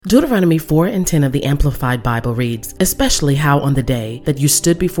Deuteronomy 4 and 10 of the Amplified Bible reads, "Especially how on the day that you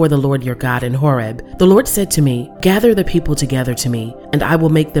stood before the Lord your God in Horeb, the Lord said to me, gather the people together to me, and I will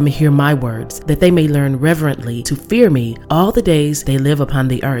make them hear my words, that they may learn reverently to fear me all the days they live upon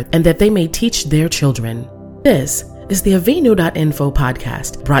the earth, and that they may teach their children." This is the Avinu.info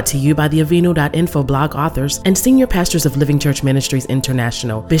podcast, brought to you by the Avinu.info blog authors and senior pastors of Living Church Ministries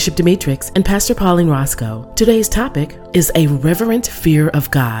International, Bishop Demetrix and Pastor Pauline Roscoe. Today's topic is a reverent fear of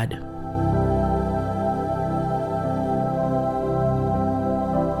God.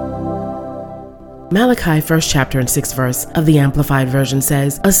 Malachi 1st chapter and 6th verse of the Amplified Version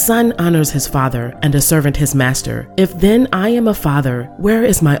says, "A son honors his father, and a servant his master. If then I am a father, where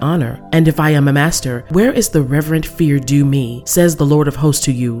is my honor? And if I am a master, where is the reverent fear due me? Says the Lord of hosts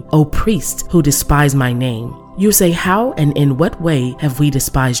to you, O priests who despise my name." You say, how and in what way have we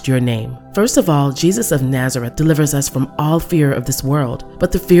despised your name? First of all, Jesus of Nazareth delivers us from all fear of this world,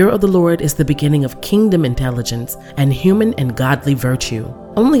 but the fear of the Lord is the beginning of kingdom intelligence and human and godly virtue.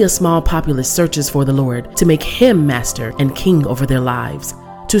 Only a small populace searches for the Lord to make him master and king over their lives.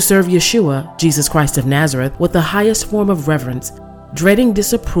 To serve Yeshua, Jesus Christ of Nazareth, with the highest form of reverence, dreading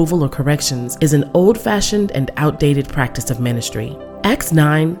disapproval or corrections, is an old-fashioned and outdated practice of ministry. Acts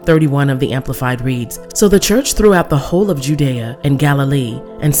 9:31 of the Amplified reads, "So the church throughout the whole of Judea and Galilee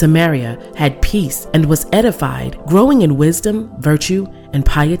and Samaria had peace and was edified, growing in wisdom, virtue, and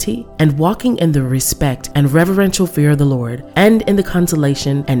piety, and walking in the respect and reverential fear of the Lord, and in the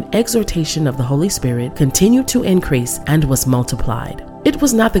consolation and exhortation of the Holy Spirit, continued to increase and was multiplied." It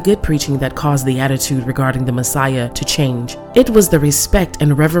was not the good preaching that caused the attitude regarding the Messiah to change. It was the respect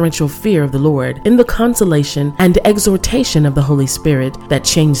and reverential fear of the Lord in the consolation and exhortation of the Holy Spirit that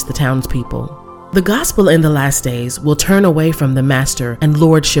changed the townspeople. The gospel in the last days will turn away from the master and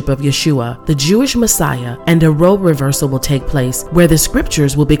lordship of Yeshua, the Jewish Messiah, and a role reversal will take place where the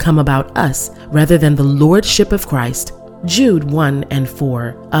scriptures will become about us rather than the lordship of Christ. Jude 1 and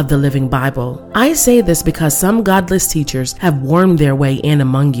 4 of the Living Bible. "I say this because some godless teachers have wormed their way in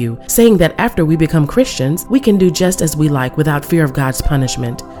among you, saying that after we become Christians, we can do just as we like without fear of God's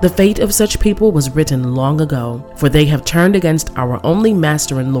punishment. The fate of such people was written long ago, for they have turned against our only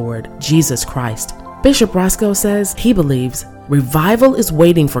Master and Lord, Jesus Christ." Bishop Roscoe says he believes revival is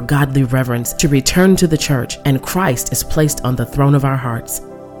waiting for godly reverence to return to the church, and Christ is placed on the throne of our hearts.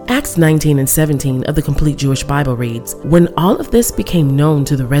 Acts 19 and 17 of the Complete Jewish Bible reads, "When all of this became known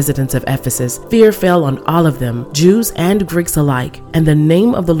to the residents of Ephesus, fear fell on all of them, Jews and Greeks alike, and the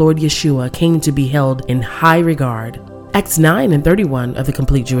name of the Lord Yeshua came to be held in high regard." Acts 9 and 31 of the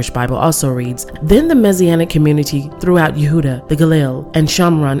Complete Jewish Bible also reads, "Then the Messianic community throughout Yehuda, the Galil, and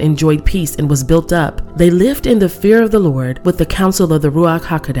Shamron enjoyed peace and was built up. They lived in the fear of the Lord with the counsel of the Ruach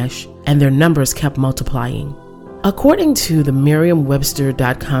HaKodesh, and their numbers kept multiplying." According to the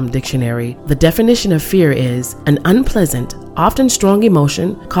Merriam-Webster.com dictionary, the definition of fear is an unpleasant, often strong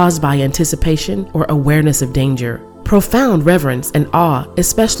emotion caused by anticipation or awareness of danger, profound reverence and awe,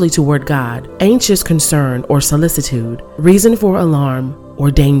 especially toward God, anxious concern or solicitude, reason for alarm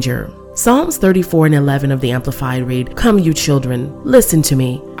or danger. Psalms 34 and 11 of the Amplified read, "Come, you children, listen to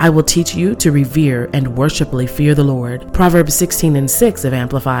me. I will teach you to revere and worshipfully fear the Lord." Proverbs 16 and 6 of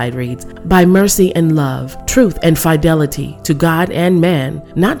Amplified reads, "By mercy and love, truth and fidelity to God and man,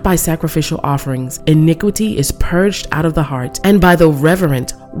 not by sacrificial offerings, iniquity is purged out of the heart, and by the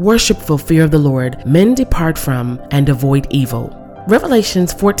reverent, worshipful fear of the Lord, men depart from and avoid evil."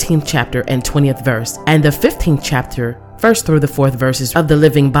 Revelations 14th chapter and 20th verse, and the 15th chapter, 1st through the 4th verses of the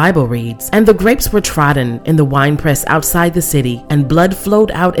Living Bible reads, "And the grapes were trodden in the winepress outside the city, and blood flowed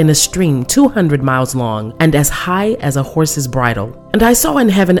out in a stream 200 miles long, and as high as a horse's bridle. And I saw in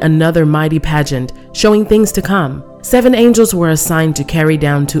heaven another mighty pageant, showing things to come. 7 angels were assigned to carry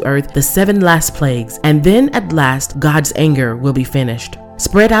down to earth the 7 last plagues, and then at last God's anger will be finished.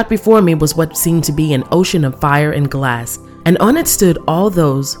 Spread out before me was what seemed to be an ocean of fire and glass, and on it stood all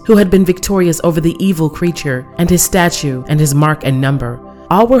those who had been victorious over the evil creature and his statue and his mark and number.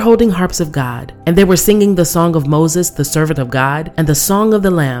 All were holding harps of God, and they were singing the song of Moses, the servant of God, and the song of the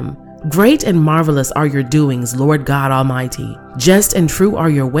Lamb. Great and marvelous are your doings, Lord God Almighty. Just and true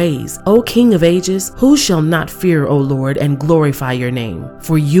are your ways, O King of ages. Who shall not fear, O Lord, and glorify your name?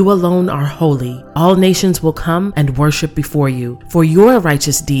 For you alone are holy. All nations will come and worship before you, for your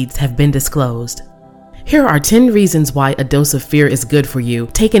righteous deeds have been disclosed." Here are 10 reasons why a dose of fear is good for you,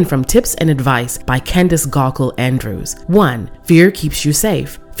 taken from Tips and Advice by Candace Galkle Andrews. 1. Fear keeps you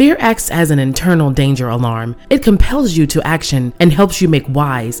safe. Fear acts as an internal danger alarm. It compels you to action and helps you make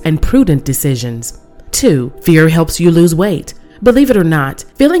wise and prudent decisions. 2. Fear helps you lose weight. Believe it or not,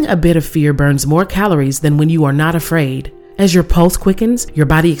 feeling a bit of fear burns more calories than when you are not afraid. As your pulse quickens, your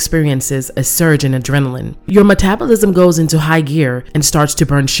body experiences a surge in adrenaline. Your metabolism goes into high gear and starts to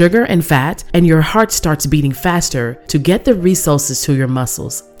burn sugar and fat, and your heart starts beating faster to get the resources to your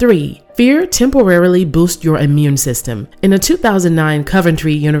muscles. 3. Fear temporarily boosts your immune system. In a 2009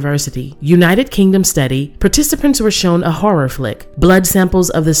 Coventry University, United Kingdom study, participants were shown a horror flick. Blood samples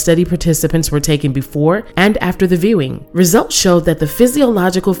of the study participants were taken before and after the viewing. Results showed that the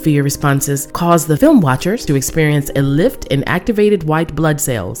physiological fear responses caused the film watchers to experience a lift in activated white blood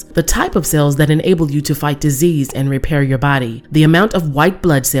cells, the type of cells that enable you to fight disease and repair your body. The amount of white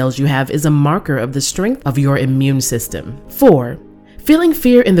blood cells you have is a marker of the strength of your immune system. 4. Feeling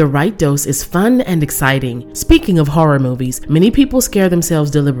fear in the right dose is fun and exciting. Speaking of horror movies, many people scare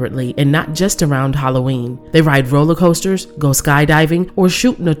themselves deliberately and not just around Halloween. They ride roller coasters, go skydiving, or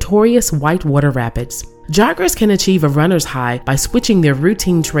shoot notorious whitewater rapids. Joggers can achieve a runner's high by switching their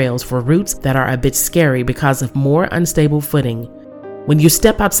routine trails for routes that are a bit scary because of more unstable footing. When you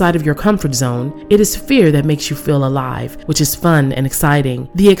step outside of your comfort zone, it is fear that makes you feel alive, which is fun and exciting.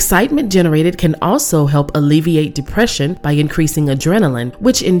 The excitement generated can also help alleviate depression by increasing adrenaline,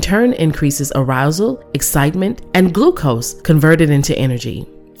 which in turn increases arousal, excitement, and glucose converted into energy.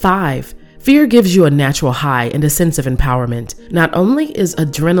 5. Fear gives you a natural high and a sense of empowerment. Not only is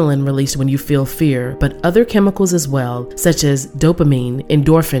adrenaline released when you feel fear, but other chemicals as well, such as dopamine,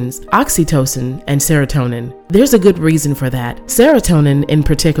 endorphins, oxytocin, and serotonin. There's a good reason for that. Serotonin in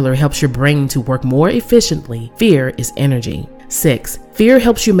particular helps your brain to work more efficiently. Fear is energy. 6. Fear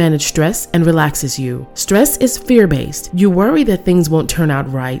helps you manage stress and relaxes you. Stress is fear-based. You worry that things won't turn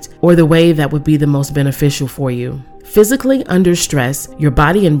out right or the way that would be the most beneficial for you. Physically under stress, your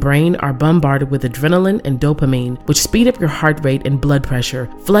body and brain are bombarded with adrenaline and dopamine, which speed up your heart rate and blood pressure,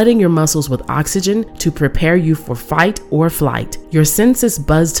 flooding your muscles with oxygen to prepare you for fight or flight. Your senses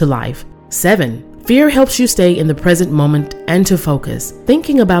buzz to life. 7. Fear helps you stay in the present moment and to focus.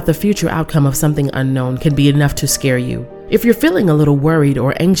 Thinking about the future outcome of something unknown can be enough to scare you. If you're feeling a little worried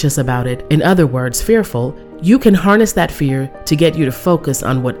or anxious about it, in other words, fearful, you can harness that fear to get you to focus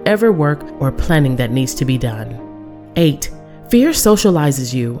on whatever work or planning that needs to be done. 8. Fear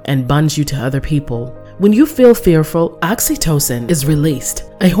socializes you and bonds you to other people. When you feel fearful, oxytocin is released,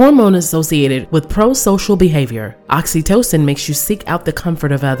 a hormone associated with pro-social behavior. Oxytocin makes you seek out the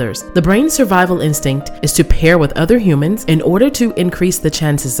comfort of others. The brain's survival instinct is to pair with other humans in order to increase the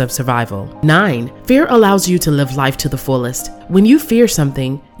chances of survival. 9. Fear allows you to live life to the fullest. When you fear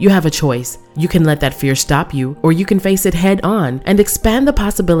something, you have a choice. You can let that fear stop you, or you can face it head on and expand the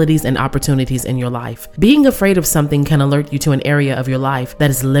possibilities and opportunities in your life. Being afraid of something can alert you to an area of your life that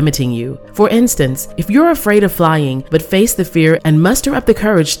is limiting you. For instance, if you're afraid of flying but face the fear and muster up the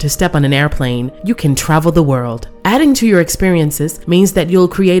courage to step on an airplane, you can travel the world. Adding to your experiences means that you'll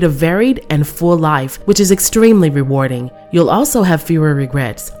create a varied and full life, which is extremely rewarding. You'll also have fewer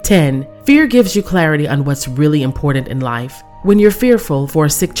regrets. 10. Fear gives you clarity on what's really important in life. When you're fearful for a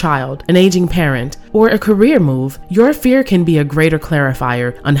sick child, an aging parent, or a career move, your fear can be a greater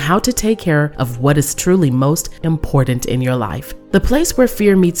clarifier on how to take care of what is truly most important in your life. The place where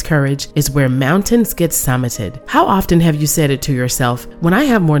fear meets courage is where mountains get summited. How often have you said it to yourself, when I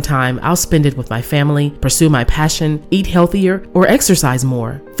have more time, I'll spend it with my family, pursue my passion, eat healthier, or exercise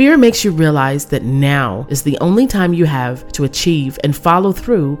more? Fear makes you realize that now is the only time you have to achieve and follow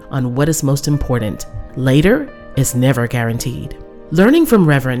through on what is most important. Later is never guaranteed. Learning from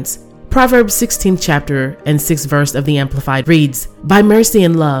reverence. Proverbs 16th chapter and 6th verse of the Amplified reads, "By mercy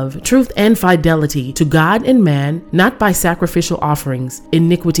and love, truth and fidelity to God and man, not by sacrificial offerings,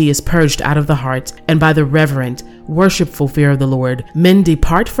 iniquity is purged out of the heart, and by the reverent, worshipful fear of the Lord, men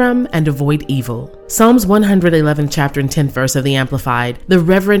depart from and avoid evil." Psalms 111 chapter and 10th verse of the Amplified, "The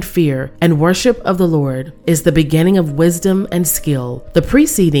reverent fear and worship of the Lord is the beginning of wisdom and skill, the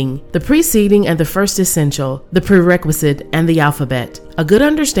preceding and the first essential, the prerequisite and the alphabet. A good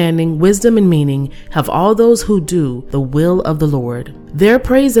understanding, wisdom, and meaning have all those who do the will of the Lord. Their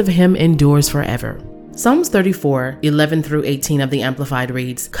praise of him endures forever." Psalms 34, 11 through 18 of the Amplified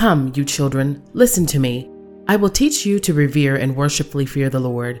reads, "Come, you children, listen to me. I will teach you to revere and worshipfully fear the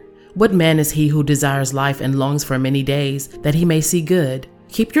Lord. What man is he who desires life and longs for many days, that he may see good?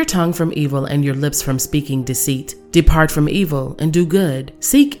 Keep your tongue from evil and your lips from speaking deceit. Depart from evil and do good.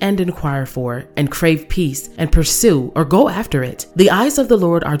 Seek and inquire for, and crave peace, and pursue or go after it. The eyes of the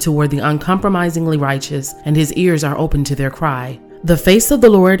Lord are toward the uncompromisingly righteous, and his ears are open to their cry. The face of the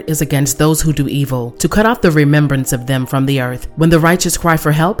Lord is against those who do evil, to cut off the remembrance of them from the earth. When the righteous cry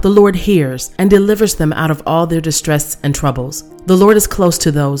for help, the Lord hears and delivers them out of all their distress and troubles. The Lord is close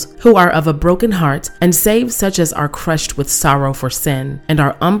to those who are of a broken heart, and saves such as are crushed with sorrow for sin, and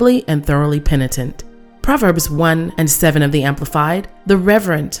are humbly and thoroughly penitent." Proverbs 1 and 7 of the Amplified, the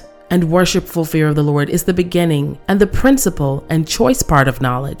reverent and worshipful fear of the Lord is the beginning and the principal and choice part of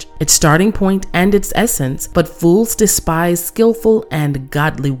knowledge, its starting point and its essence, but fools despise skillful and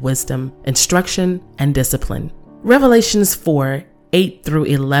godly wisdom, instruction, and discipline. Revelations 4, 8 through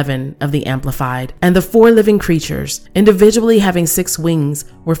 11 of the Amplified, and the four living creatures, individually having 6 wings,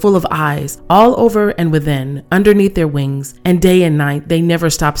 were full of eyes, all over and within, underneath their wings, and day and night they never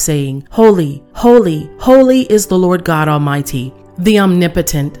stopped saying, Holy, holy, holy is the Lord God Almighty, the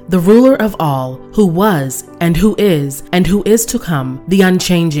omnipotent, the ruler of all, who was, and who is to come, the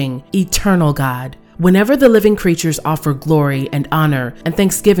unchanging, eternal God. Whenever the living creatures offer glory and honor and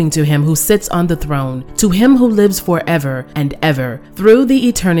thanksgiving to him who sits on the throne, to him who lives forever and ever, through the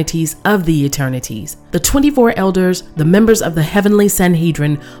eternities of the eternities, the 24 elders, the members of the heavenly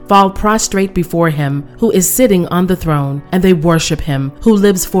Sanhedrin, fall prostrate before him who is sitting on the throne, and they worship him who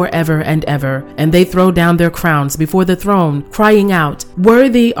lives forever and ever, and they throw down their crowns before the throne, crying out,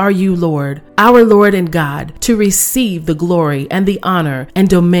 Worthy are you, Lord, our Lord and God, to receive the glory and the honor and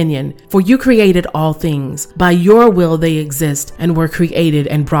dominion, for you created all things. By your will they exist and were created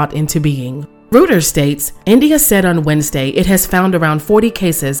and brought into being. Reuters states, India said on Wednesday it has found around 40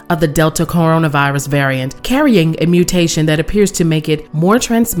 cases of the Delta coronavirus variant carrying a mutation that appears to make it more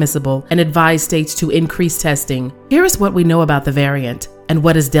transmissible and advised states to increase testing. Here is what we know about the variant and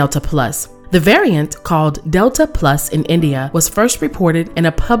what is Delta Plus. The variant, called Delta Plus in India, was first reported in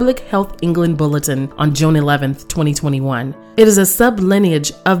a Public Health England bulletin on June 11, 2021. It is a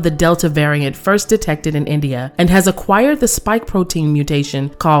sublineage of the Delta variant first detected in India and has acquired the spike protein mutation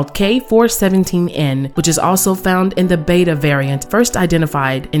called K417N, which is also found in the Beta variant first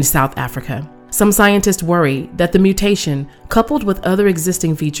identified in South Africa. Some scientists worry that the mutation, coupled with other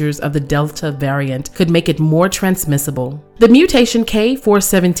existing features of the Delta variant, could make it more transmissible. The mutation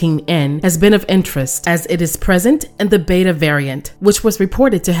K417N has been of interest as it is present in the Beta variant, which was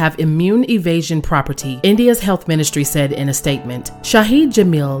reported to have immune evasion property, India's health ministry said in a statement. Shahid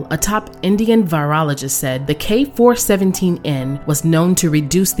Jamil, a top Indian virologist, said the K417N was known to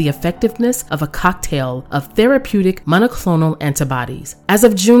reduce the effectiveness of a cocktail of therapeutic monoclonal antibodies. As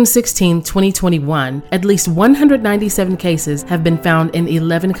of June 16, 2021, at least 197 cases have been found in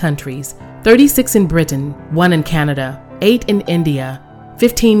 11 countries, 36 in Britain, 1 in Canada, 8 in India,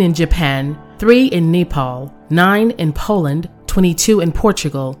 15 in Japan, 3 in Nepal, 9 in Poland, 22 in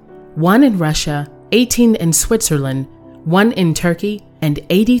Portugal, 1 in Russia, 18 in Switzerland, 1 in Turkey, and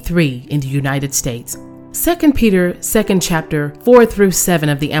 83 in the United States. 2 Peter 2nd chapter 4 through 7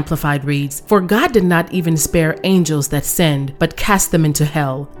 of the Amplified reads, For God did not even spare angels that sinned, but cast them into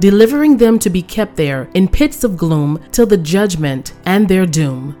hell, delivering them to be kept there in pits of gloom till the judgment and their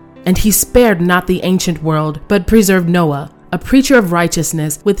doom. And he spared not the ancient world, but preserved Noah, a preacher of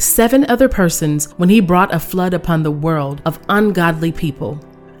righteousness, with 7 other persons when he brought a flood upon the world of ungodly people.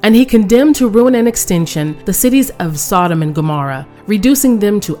 And he condemned to ruin and extinction the cities of Sodom and Gomorrah, reducing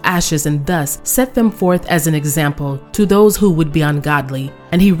them to ashes, and thus set them forth as an example to those who would be ungodly.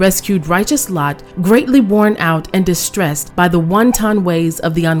 And he rescued righteous Lot, greatly worn out and distressed by the wanton ways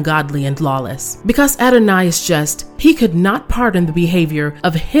of the ungodly and lawless. Because Adonai is just, he could not pardon the behavior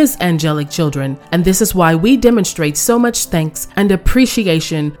of his angelic children, and this is why we demonstrate so much thanks and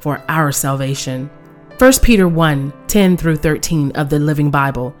appreciation for our salvation. 1 Peter 1, 10 through 13 of the Living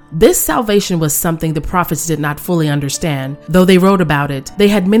Bible. This salvation was something the prophets did not fully understand. Though they wrote about it, they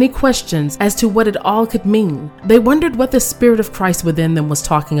had many questions as to what it all could mean. They wondered what the Spirit of Christ within them was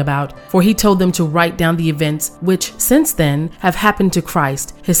talking about, for he told them to write down the events which, since then, have happened to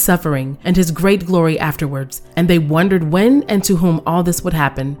Christ, his suffering, and his great glory afterwards. And they wondered when and to whom all this would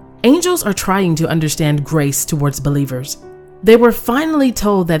happen. Angels are trying to understand grace towards believers. They were finally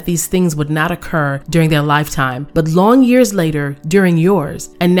told that these things would not occur during their lifetime, but long years later, during yours.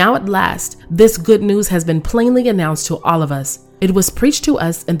 And now at last, this good news has been plainly announced to all of us. It was preached to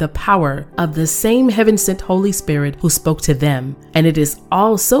us in the power of the same heaven-sent Holy Spirit who spoke to them. And it is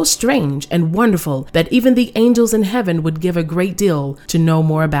all so strange and wonderful that even the angels in heaven would give a great deal to know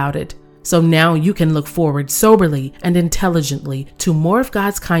more about it. So now you can look forward soberly and intelligently to more of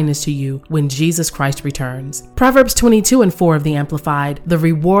God's kindness to you when Jesus Christ returns. Proverbs 22 and 4 of the Amplified, the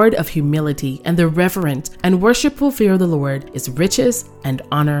reward of humility and the reverent and worshipful fear of the Lord is riches and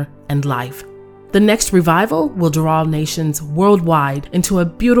honor and life. The next revival will draw nations worldwide into a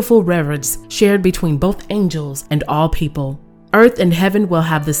beautiful reverence shared between both angels and all people. Earth and heaven will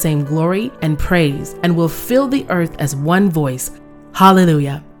have the same glory and praise and will fill the earth as one voice.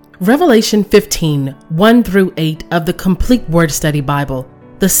 Hallelujah. Revelation 15, 1 through 8 of the Complete Word Study Bible.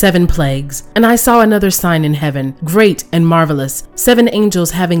 The 7 plagues. And I saw another sign in heaven, great and marvelous, 7 angels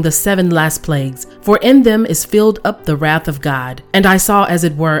having the 7 last plagues, for in them is filled up the wrath of God. And I saw as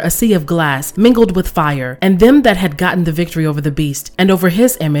it were a sea of glass mingled with fire, and them that had gotten the victory over the beast, and over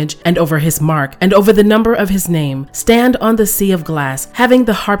his image, and over his mark, and over the number of his name, stand on the sea of glass, having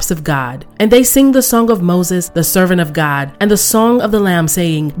the harps of God. And they sing the song of Moses, the servant of God, and the song of the Lamb,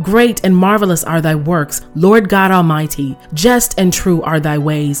 saying, Great and marvelous are thy works, Lord God Almighty. Just and true are thy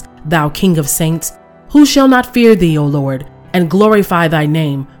ways, thou King of saints. Who shall not fear thee, O Lord, and glorify thy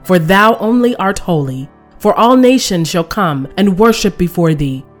name? For thou only art holy. For all nations shall come and worship before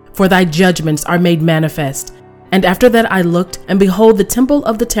thee, for thy judgments are made manifest. And after that I looked, and behold, the temple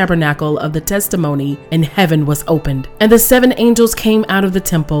of the tabernacle of the testimony in heaven was opened. And the 7 angels came out of the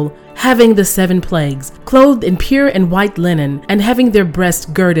temple, having the 7 plagues, clothed in pure and white linen, and having their breasts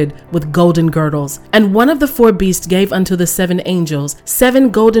girded with golden girdles. And one of the 4 beasts gave unto the 7 angels 7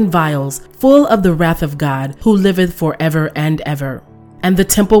 golden vials, full of the wrath of God, who liveth for ever and ever. And the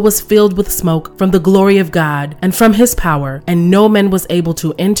temple was filled with smoke from the glory of God and from his power, and no man was able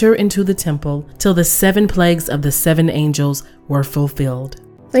to enter into the temple till the 7 plagues of the 7 angels were fulfilled.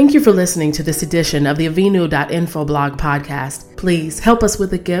 Thank you for listening to this edition of the Avinu.info blog podcast. Please help us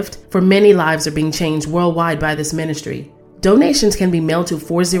with a gift, for many lives are being changed worldwide by this ministry. Donations can be mailed to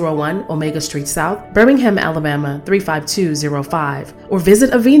 401 Omega Street South, Birmingham, Alabama 35205, or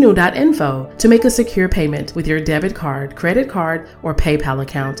visit avinu.info to make a secure payment with your debit card, credit card, or PayPal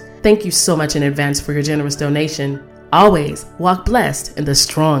account. Thank you so much in advance for your generous donation. Always walk blessed in the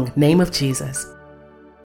strong name of Jesus.